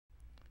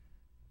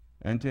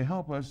And to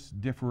help us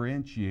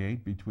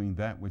differentiate between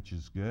that which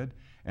is good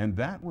and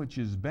that which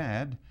is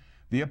bad,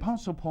 the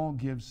Apostle Paul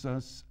gives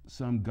us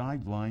some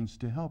guidelines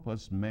to help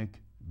us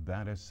make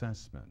that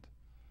assessment.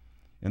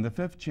 In the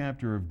 5th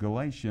chapter of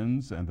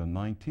Galatians and the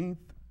 19th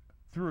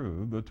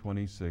through the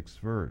 26th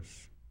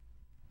verse.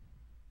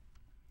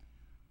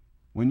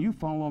 When you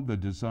follow the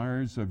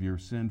desires of your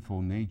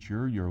sinful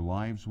nature, your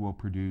lives will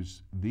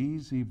produce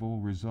these evil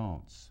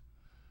results: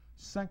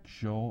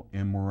 sexual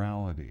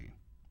immorality,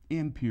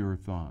 impure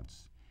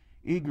thoughts,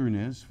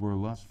 eagerness for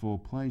lustful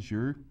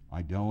pleasure,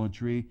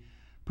 idolatry,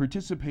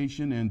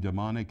 participation in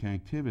demonic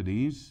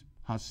activities,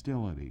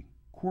 hostility,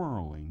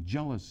 quarreling,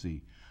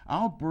 jealousy,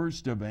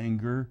 outburst of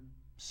anger,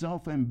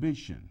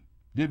 self-ambition,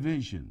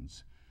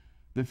 divisions,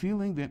 the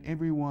feeling that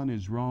everyone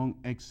is wrong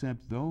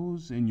except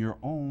those in your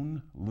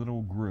own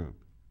little group,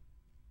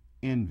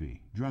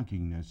 envy,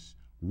 drunkenness,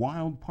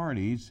 wild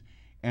parties,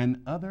 and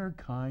other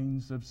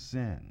kinds of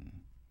sin.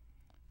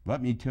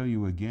 Let me tell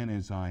you again,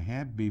 as I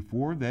have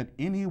before, that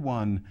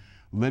anyone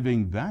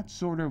living that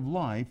sort of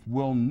life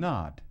will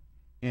not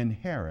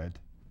inherit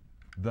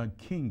the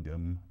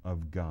kingdom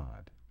of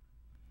God.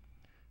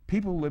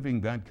 People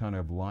living that kind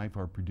of life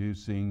are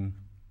producing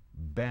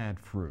bad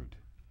fruit.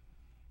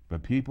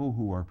 But people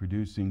who are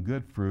producing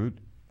good fruit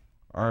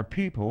are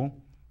people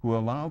who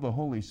allow the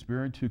Holy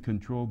Spirit to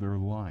control their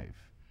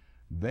life.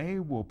 They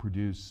will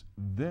produce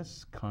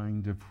this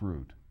kind of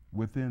fruit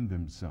within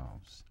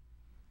themselves: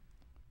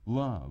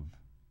 love,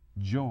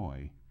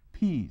 joy,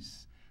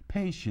 peace,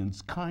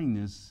 patience,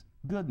 kindness,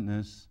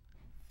 goodness,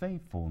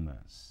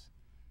 faithfulness,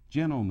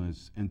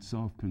 gentleness, and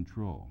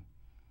self-control.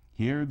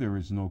 Here there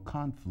is no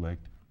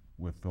conflict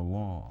with the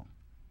law.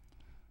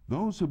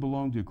 Those who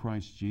belong to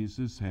Christ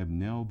Jesus have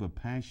nailed the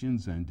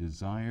passions and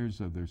desires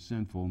of their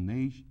sinful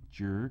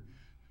nature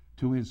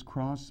to his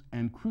cross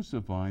and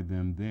crucified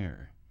them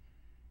there.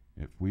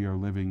 If we are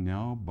living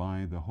now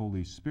by the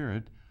Holy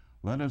Spirit,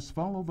 let us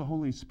follow the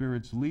Holy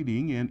Spirit's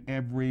leading in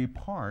every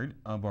part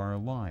of our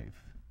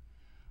life.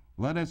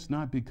 Let us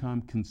not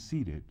become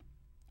conceited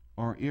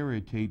or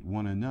irritate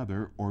one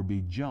another or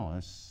be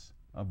jealous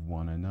of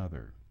one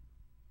another.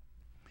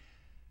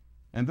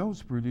 And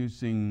those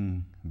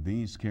producing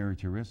these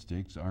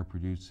characteristics are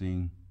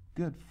producing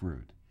good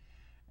fruit,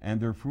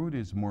 and their fruit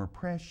is more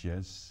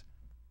precious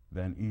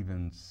than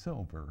even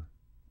silver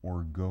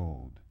or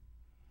gold.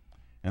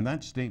 And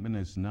that statement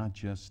is not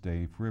just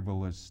a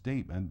frivolous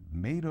statement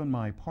made on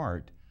my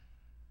part.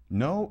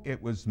 No,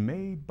 it was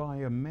made by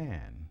a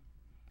man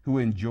who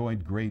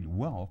enjoyed great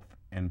wealth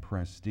and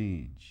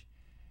prestige,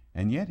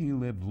 and yet he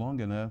lived long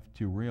enough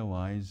to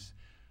realize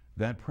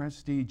that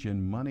prestige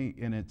and money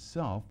in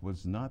itself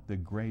was not the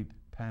great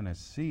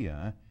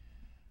panacea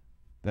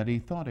that he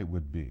thought it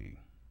would be.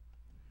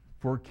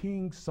 For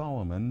King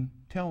Solomon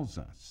tells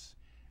us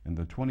in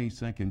the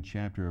 22nd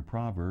chapter of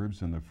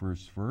Proverbs in the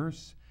 1st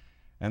verse,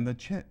 and the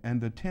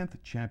 10th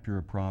chapter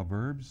of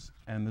Proverbs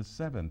and the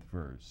 7th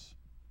verse,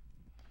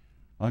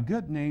 a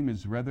good name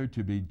is rather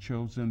to be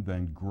chosen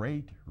than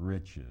great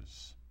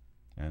riches,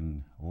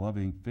 and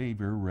loving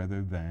favor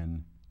rather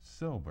than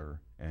silver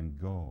and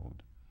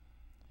gold.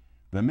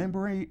 The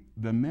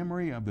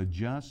memory of the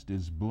just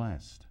is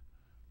blessed,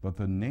 but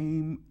the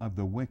name of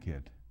the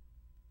wicked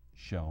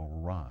shall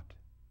rot.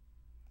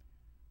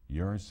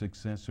 Your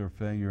success or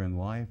failure in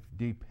life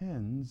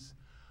depends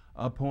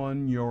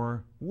upon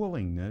your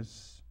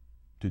willingness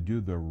to do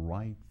the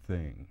right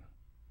thing.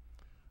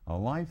 A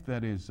life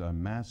that is a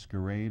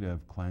masquerade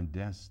of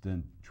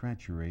clandestine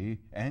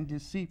treachery and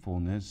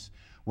deceitfulness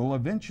will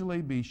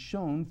eventually be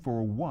shown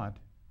for what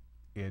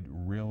it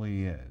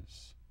really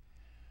is.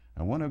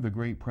 And one of the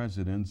great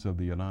presidents of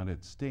the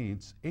United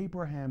States,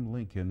 Abraham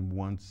Lincoln,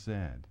 once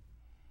said,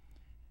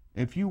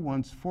 "If you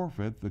once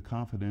forfeit the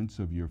confidence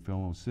of your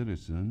fellow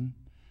citizen,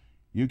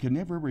 you can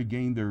never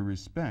regain their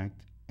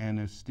respect and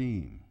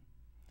esteem.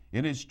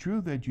 It is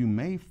true that you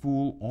may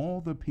fool all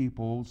the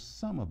people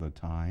some of the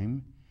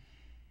time.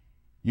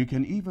 You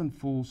can even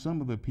fool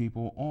some of the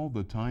people all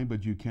the time,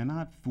 but you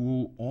cannot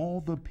fool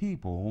all the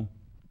people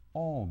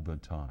all the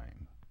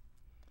time.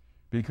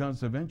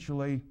 Because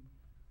eventually,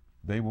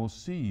 they will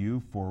see you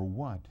for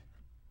what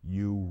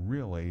you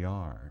really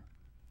are.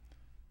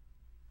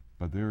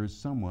 But there is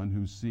someone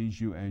who sees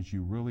you as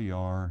you really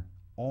are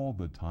all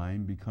the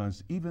time,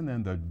 because even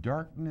in the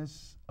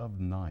darkness of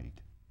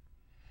night,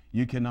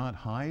 you cannot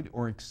hide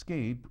or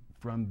escape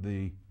from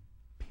the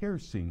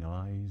piercing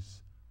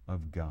eyes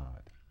of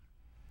God.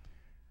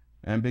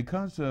 And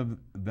because of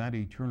that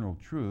eternal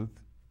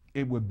truth,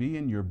 it would be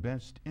in your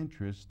best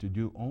interest to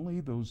do only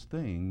those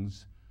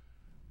things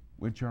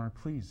which are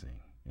pleasing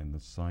in the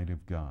sight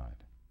of God.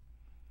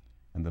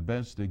 And the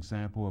best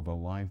example of a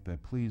life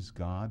that pleased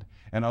God,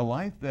 and a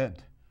life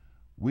that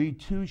we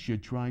too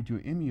should try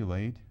to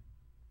emulate,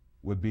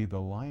 would be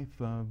the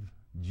life of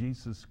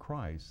Jesus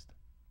Christ,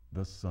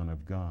 the Son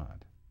of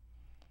God.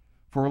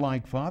 For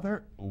like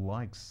Father,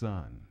 like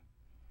Son,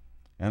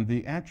 and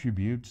the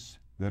attributes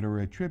that are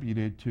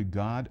attributed to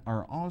God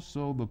are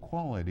also the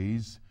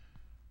qualities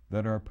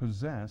that are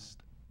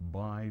possessed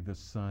by the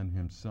Son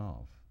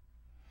himself.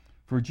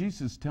 For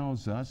Jesus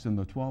tells us in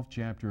the 12th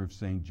chapter of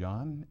St.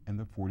 John and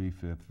the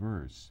 45th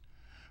verse,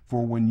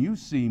 "For when you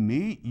see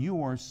me,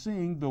 you are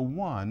seeing the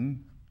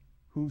one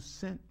who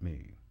sent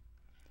me."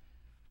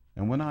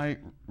 And when I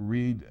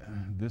read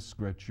this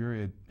scripture,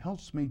 it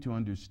helps me to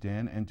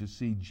understand and to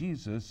see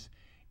Jesus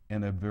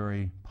in a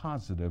very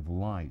positive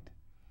light.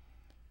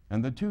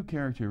 And the two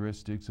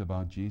characteristics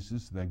about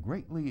Jesus that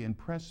greatly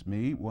impressed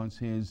me was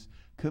his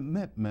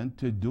commitment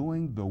to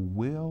doing the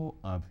will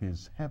of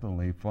his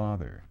heavenly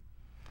Father,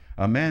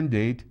 a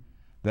mandate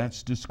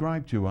that's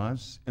described to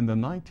us in the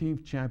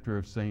 19th chapter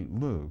of St.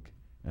 Luke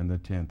and the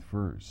 10th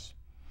verse.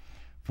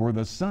 "For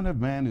the Son of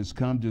Man is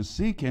come to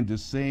seek and to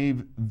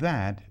save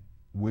that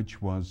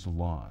which was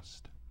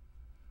lost."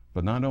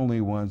 But not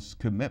only was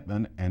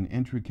commitment an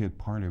intricate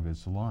part of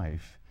his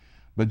life,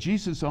 but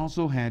Jesus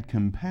also had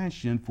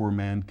compassion for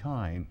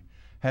mankind,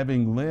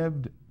 having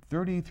lived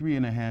 33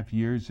 and a half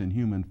years in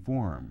human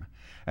form,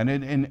 and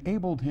it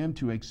enabled him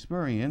to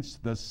experience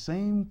the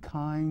same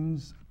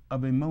kinds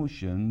of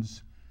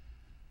emotions,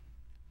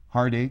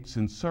 heartaches,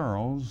 and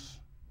sorrows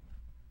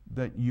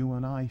that you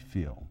and I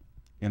feel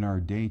in our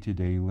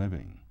day-to-day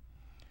living.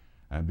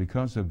 And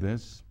because of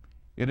this,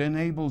 it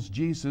enables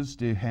Jesus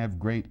to have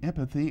great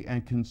empathy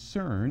and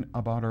concern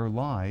about our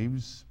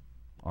lives,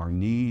 our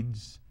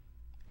needs,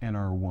 and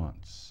our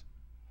wants.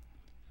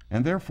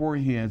 And therefore,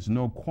 he has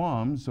no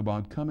qualms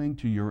about coming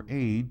to your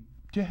aid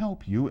to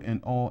help you in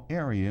all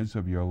areas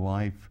of your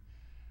life,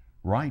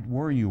 right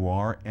where you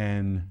are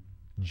and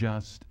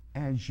just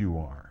as you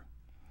are.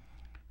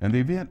 And the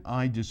event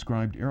I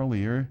described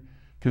earlier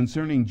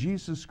concerning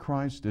Jesus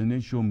Christ's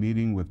initial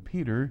meeting with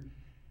Peter,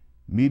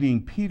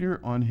 meeting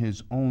Peter on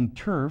his own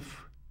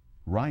turf,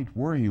 right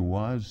where he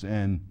was,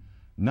 and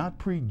not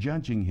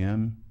prejudging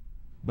him,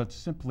 but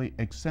simply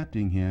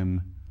accepting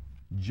him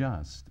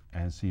just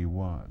as he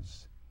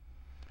was.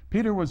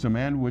 Peter was a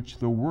man which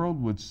the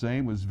world would say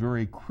was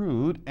very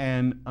crude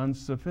and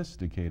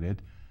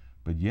unsophisticated,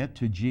 but yet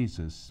to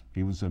Jesus,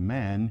 he was a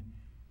man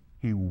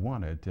he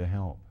wanted to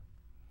help.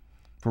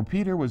 For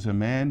Peter was a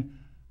man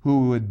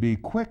who would be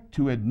quick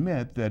to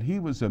admit that he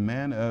was a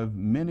man of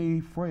many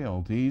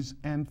frailties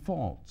and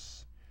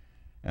faults,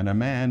 and a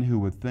man who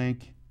would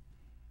think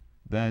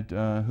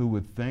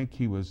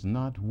he was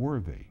not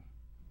worthy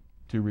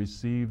to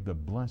receive the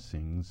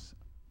blessings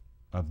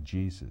of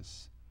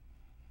Jesus.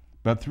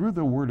 But through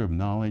the word of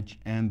knowledge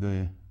and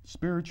the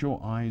spiritual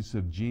eyes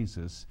of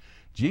Jesus,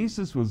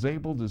 Jesus was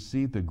able to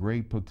see the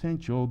great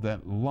potential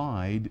that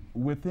lied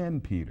within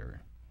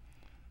Peter.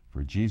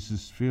 For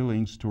Jesus'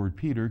 feelings toward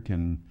Peter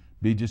can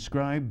be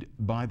described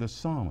by the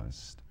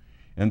psalmist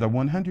in the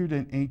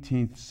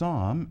 118th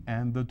Psalm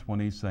and the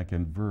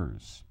 22nd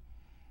verse.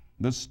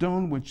 "The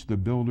stone which the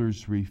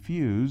builders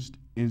refused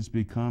is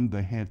become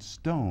the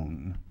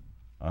headstone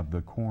of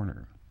the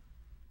corner."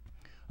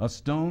 A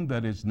stone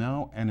that is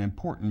now an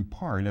important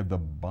part of the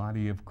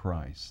body of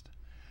Christ.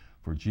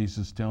 For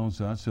Jesus tells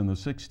us in the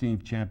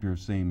 16th chapter of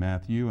St.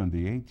 Matthew and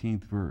the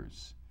 18th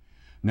verse,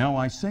 "Now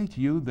I say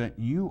to you that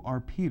you are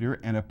Peter,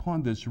 and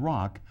upon this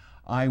rock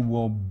I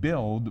will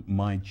build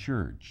my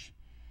church,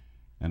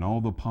 and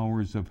all the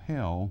powers of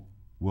hell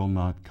will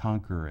not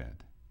conquer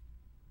it."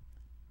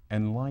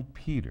 And like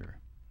Peter,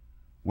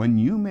 when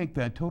you make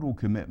that total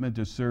commitment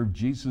to serve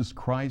Jesus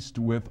Christ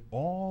with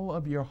all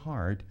of your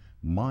heart,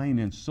 mind,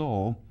 and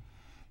soul,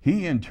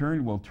 he in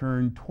turn will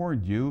turn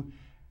toward you,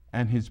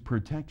 and his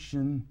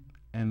protection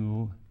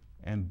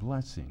and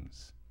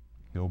blessings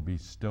he'll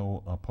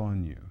bestow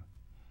upon you.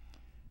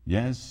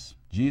 Yes,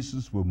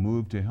 Jesus will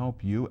move to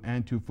help you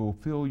and to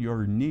fulfill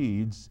your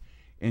needs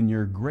in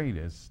your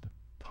greatest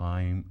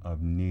time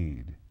of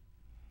need.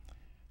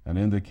 And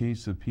in the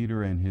case of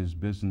Peter and his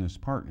business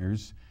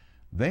partners,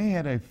 they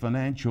had a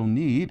financial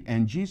need,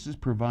 and Jesus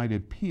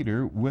provided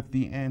Peter with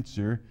the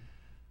answer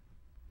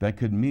that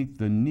could meet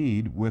the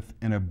need with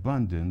an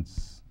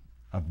abundance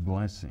of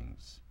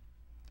blessings.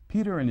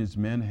 Peter and his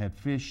men had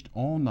fished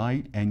all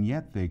night, and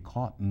yet they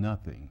caught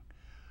nothing.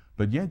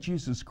 But yet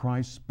Jesus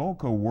Christ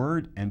spoke a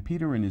word, and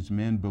Peter and his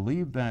men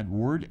believed that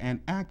word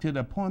and acted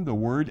upon the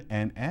word,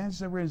 and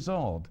as a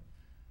result,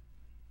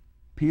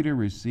 Peter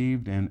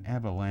received an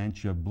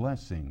avalanche of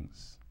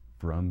blessings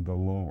from the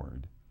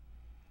Lord.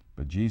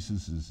 But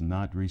Jesus is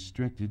not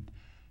restricted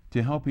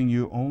to helping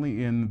you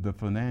only in the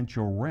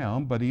financial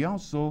realm, but he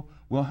also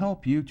will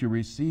help you to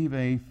receive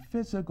a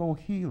physical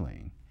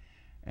healing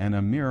and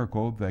a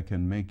miracle that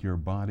can make your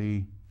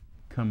body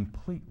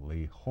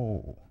completely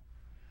whole.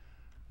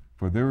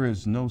 For there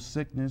is no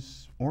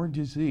sickness or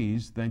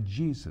disease that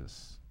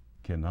Jesus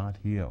cannot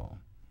heal.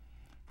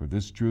 For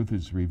this truth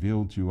is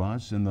revealed to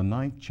us in the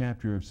 9th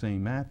chapter of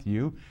St.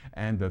 Matthew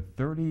and the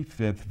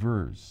 35th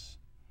verse.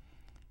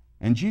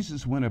 "And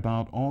Jesus went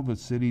about all the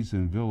cities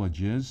and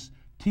villages,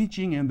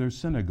 teaching in their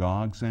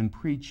synagogues and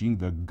preaching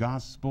the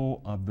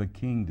gospel of the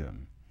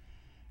kingdom,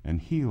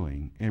 and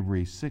healing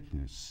every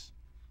sickness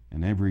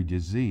and every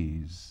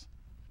disease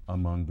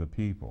among the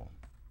people."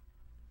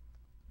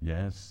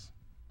 Yes,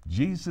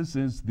 Jesus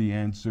is the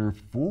answer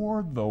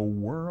for the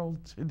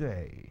world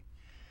today.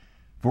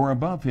 For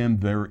above him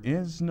there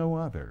is no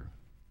other.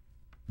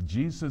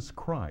 Jesus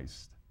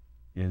Christ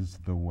is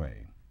the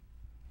way.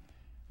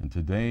 And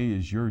today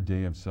is your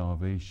day of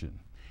salvation.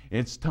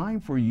 It's time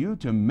for you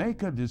to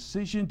make a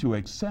decision to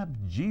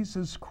accept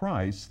Jesus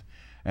Christ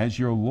as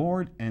your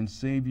Lord and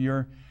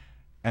Savior,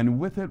 and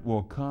with it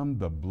will come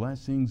the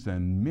blessings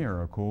and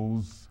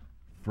miracles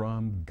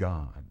from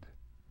God.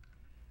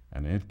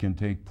 And it can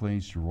take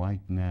place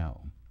right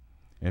now.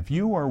 If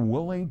you are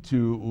willing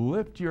to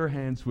lift your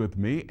hands with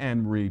me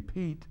and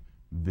repeat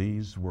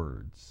these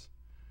words.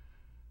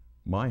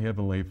 My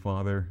Heavenly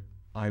Father,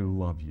 I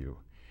love you.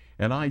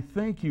 And I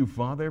thank you,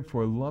 Father,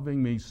 for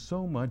loving me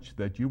so much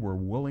that you were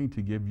willing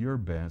to give your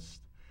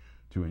best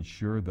to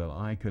ensure that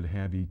I could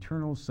have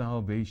eternal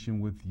salvation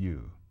with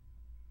you,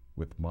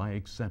 with my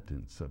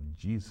acceptance of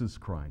Jesus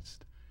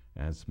Christ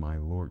as my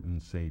Lord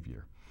and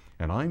Savior.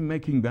 And I'm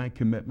making that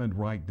commitment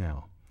right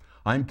now.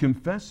 I'm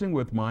confessing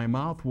with my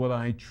mouth what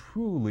I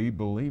truly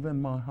believe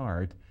in my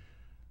heart,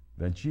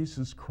 that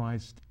Jesus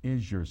Christ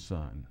is your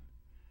Son,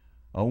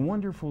 a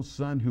wonderful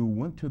Son who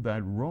went to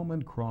that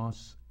Roman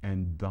cross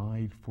and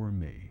died for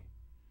me.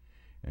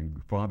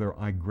 And Father,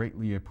 I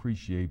greatly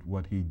appreciate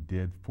what he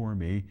did for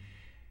me.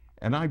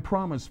 And I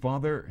promise,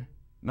 Father,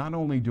 not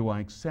only do I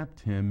accept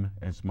him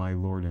as my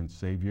Lord and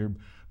Savior,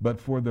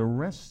 but for the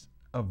rest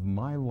of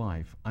my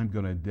life, I'm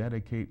going to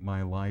dedicate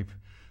my life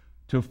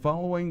to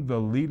following the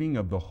leading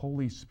of the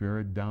Holy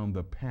Spirit down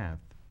the path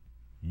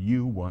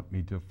you want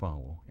me to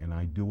follow, and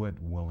I do it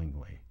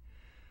willingly.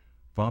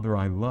 Father,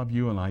 I love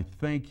you, and I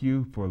thank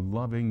you for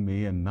loving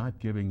me and not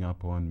giving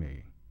up on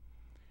me.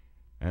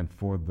 And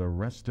for the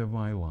rest of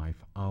my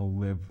life, I'll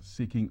live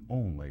seeking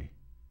only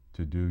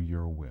to do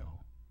your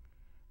will.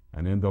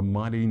 And in the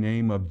mighty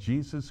name of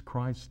Jesus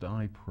Christ,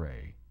 I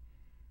pray.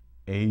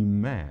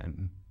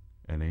 Amen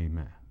and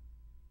amen.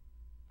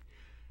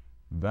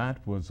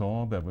 That was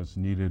all that was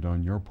needed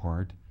on your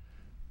part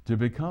to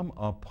become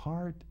a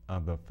part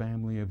of the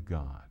family of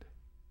God.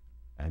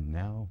 And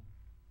now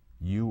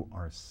you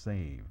are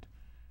saved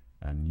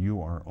and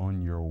you are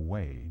on your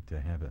way to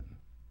heaven.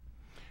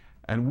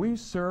 And we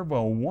serve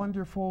a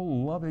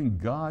wonderful, loving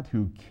God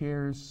who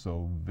cares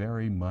so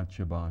very much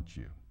about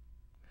you.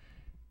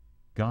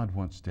 God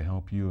wants to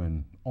help you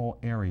in all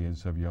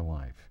areas of your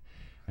life.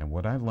 And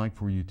what I'd like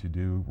for you to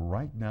do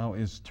right now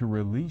is to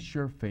release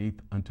your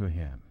faith unto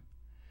him.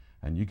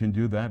 And you can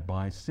do that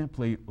by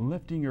simply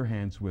lifting your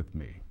hands with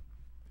me.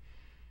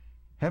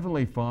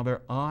 Heavenly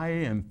Father, I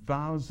and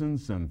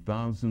thousands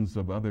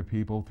of other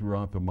people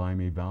throughout the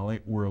Miami Valley,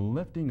 we're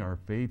lifting our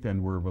faith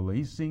and we're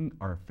releasing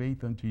our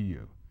faith unto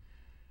you.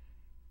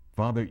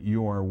 Father,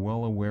 you are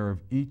well aware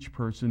of each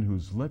person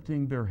who's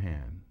lifting their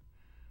hand,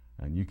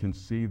 and you can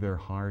see their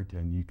heart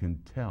and you can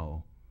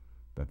tell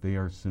that they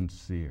are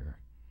sincere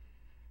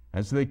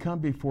as they come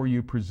before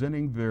you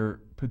presenting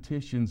their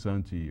petitions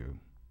unto you.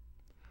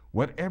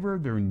 Whatever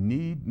their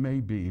need may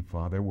be,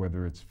 Father,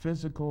 whether it's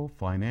physical,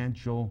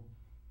 financial,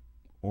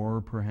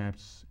 or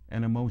perhaps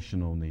an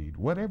emotional need,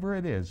 whatever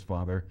it is,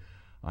 Father,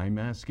 I'm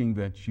asking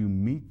that you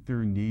meet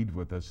their need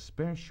with a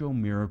special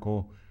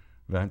miracle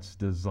that's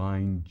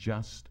designed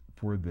just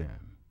for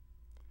them.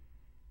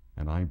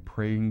 And I'm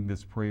praying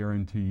this prayer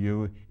unto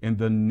you in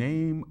the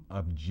name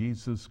of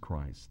Jesus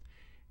Christ.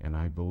 And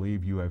I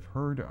believe you have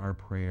heard our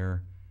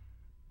prayer,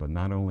 but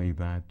not only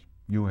that,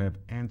 you have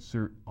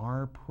answered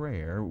our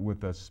prayer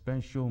with a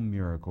special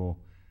miracle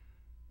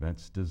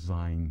that's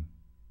designed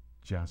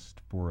just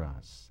for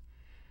us.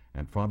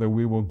 And Father,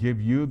 we will give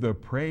you the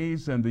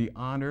praise and the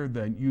honor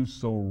that you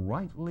so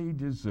rightly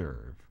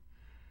deserve.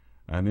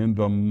 And in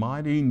the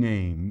mighty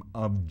name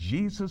of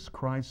Jesus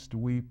Christ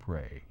we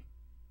pray.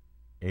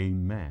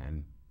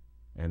 Amen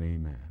and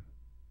amen.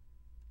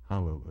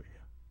 Hallelujah.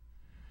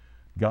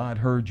 God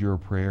heard your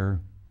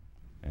prayer,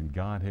 and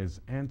God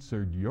has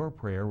answered your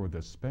prayer with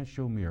a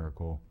special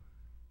miracle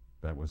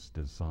that was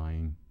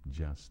designed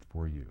just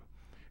for you.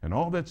 And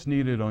all that's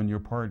needed on your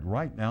part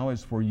right now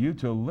is for you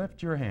to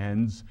lift your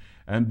hands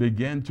and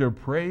begin to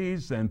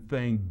praise and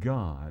thank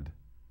God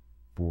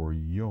for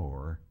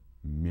your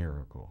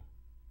miracle.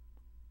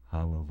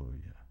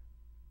 Hallelujah.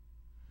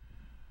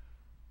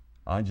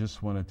 I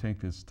just want to take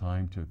this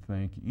time to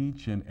thank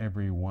each and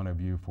every one of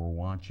you for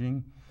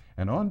watching.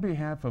 And on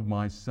behalf of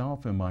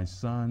myself and my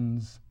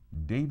sons,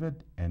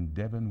 David and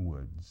Devin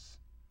Woods,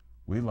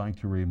 we'd like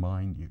to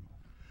remind you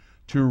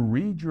to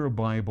read your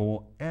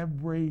Bible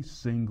every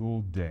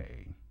single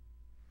day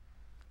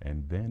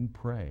and then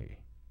pray.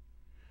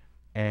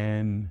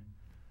 And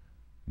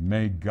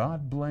may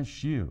God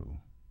bless you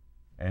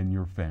and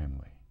your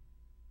family.